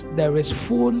presence there is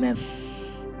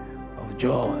fullness of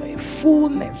joy.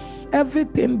 Fullness.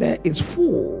 Everything there is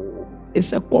full.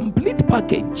 It's a complete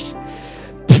package.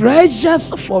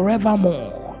 Treasures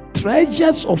forevermore.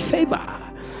 Treasures of favor.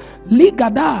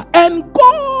 Ligada. And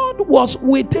God was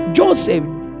with Joseph.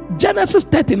 Genesis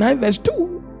 39 verse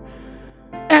 2.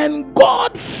 And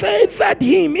God favored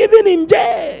him even in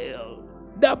jail.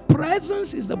 The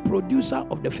presence is the producer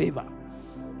of the favor.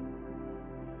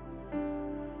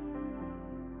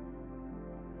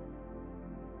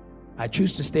 I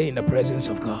choose to stay in the presence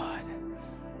of God.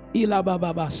 Ila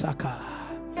baba saka.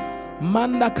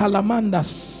 Manda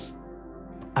kalamandas.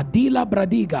 Adila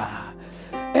bradiga.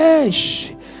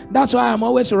 Esh. That's why I'm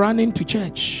always running to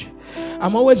church.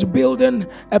 I'm always building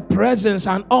a presence,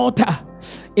 an altar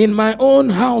in my own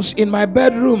house, in my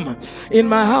bedroom, in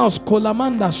my house.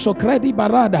 Kolamanda, Sokredi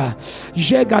Barada,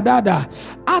 Jegadada.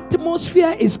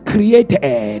 Atmosphere is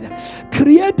created.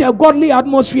 Create a godly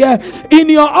atmosphere in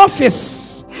your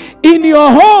office, in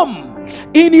your home,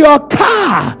 in your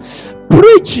car.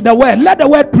 Preach the word. Let the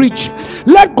word preach.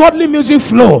 Let godly music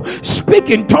flow. Speak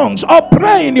in tongues or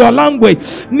pray in your language.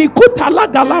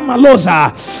 Nikutala galama loza.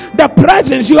 The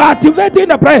presence, you are activating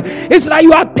the prayer. It's like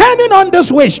you are turning on this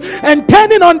wish and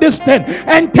turning on this thing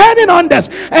and turning on this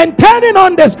and turning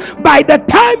on this. By the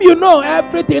time you know,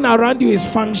 everything around you is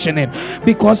functioning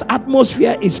because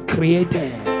atmosphere is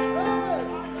created.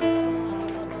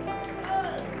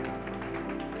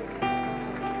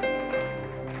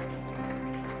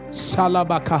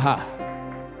 Salabakaha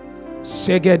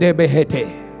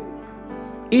Segedebehete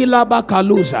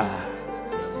Ilabakaluza.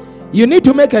 You need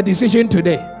to make a decision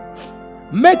today.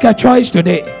 Make a choice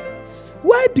today.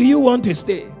 Where do you want to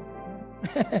stay?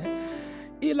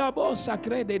 You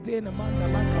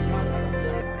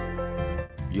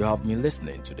have been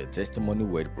listening to the Testimony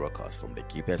Word broadcast from the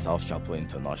Keepers House Chapel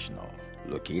International,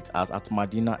 located at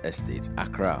Madina Estate,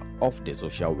 Accra, off the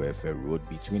Social Welfare Road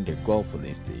between the Gulf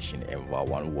Filling Station and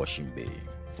Vawan Washing Bay.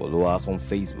 Follow us on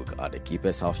Facebook at the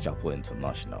Keepers House Chapel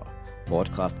International,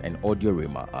 podcast and audio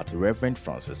rema at Reverend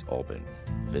Francis Auburn.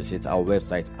 Visit our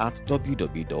website at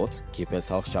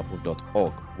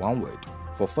www.keepershousechapel.org, one word.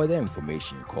 For further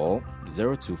information, call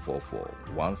 0244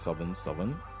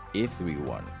 177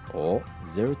 831 or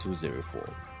 0204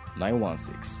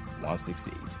 916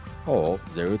 168 or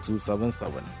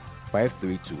 0277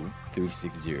 532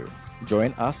 360.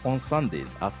 Join us on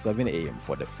Sundays at 7 a.m.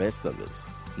 for the first service,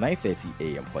 9:30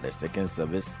 a.m. for the second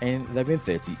service, and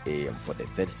 11:30 a.m. for the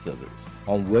third service.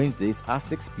 On Wednesdays at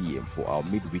 6 p.m. for our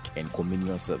midweek and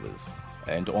communion service,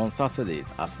 and on Saturdays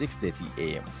at 6:30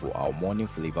 a.m. for our morning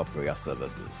flavor prayer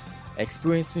services.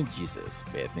 Experiencing Jesus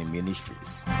Birthing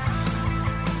Ministries.